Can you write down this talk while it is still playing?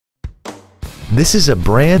This is a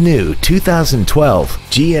brand new 2012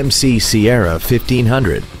 GMC Sierra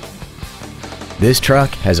 1500. This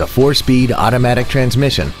truck has a 4-speed automatic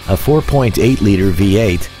transmission, a 4.8-liter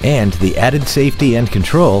V8, and the added safety and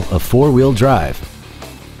control of 4-wheel drive.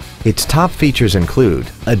 Its top features include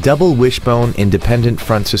a double wishbone independent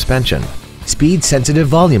front suspension, speed-sensitive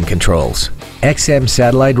volume controls, XM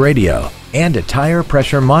satellite radio, and a tire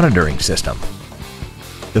pressure monitoring system.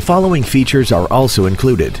 The following features are also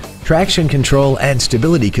included: traction control and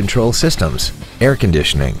stability control systems, air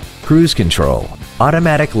conditioning, cruise control,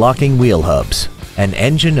 automatic locking wheel hubs, an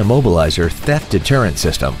engine immobilizer theft deterrent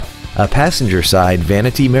system, a passenger side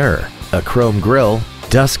vanity mirror, a chrome grille,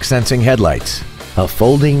 dusk sensing headlights, a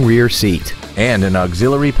folding rear seat, and an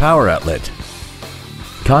auxiliary power outlet.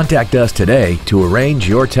 Contact us today to arrange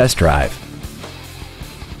your test drive.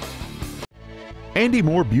 Andy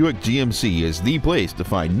Mohr Buick GMC is the place to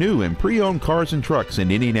find new and pre-owned cars and trucks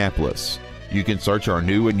in Indianapolis. You can search our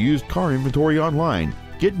new and used car inventory online,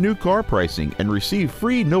 get new car pricing, and receive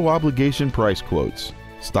free no-obligation price quotes.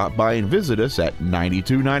 Stop by and visit us at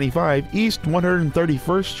 9295 East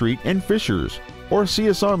 131st Street in Fishers, or see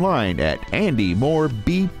us online at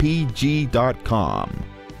andymohrbpg.com.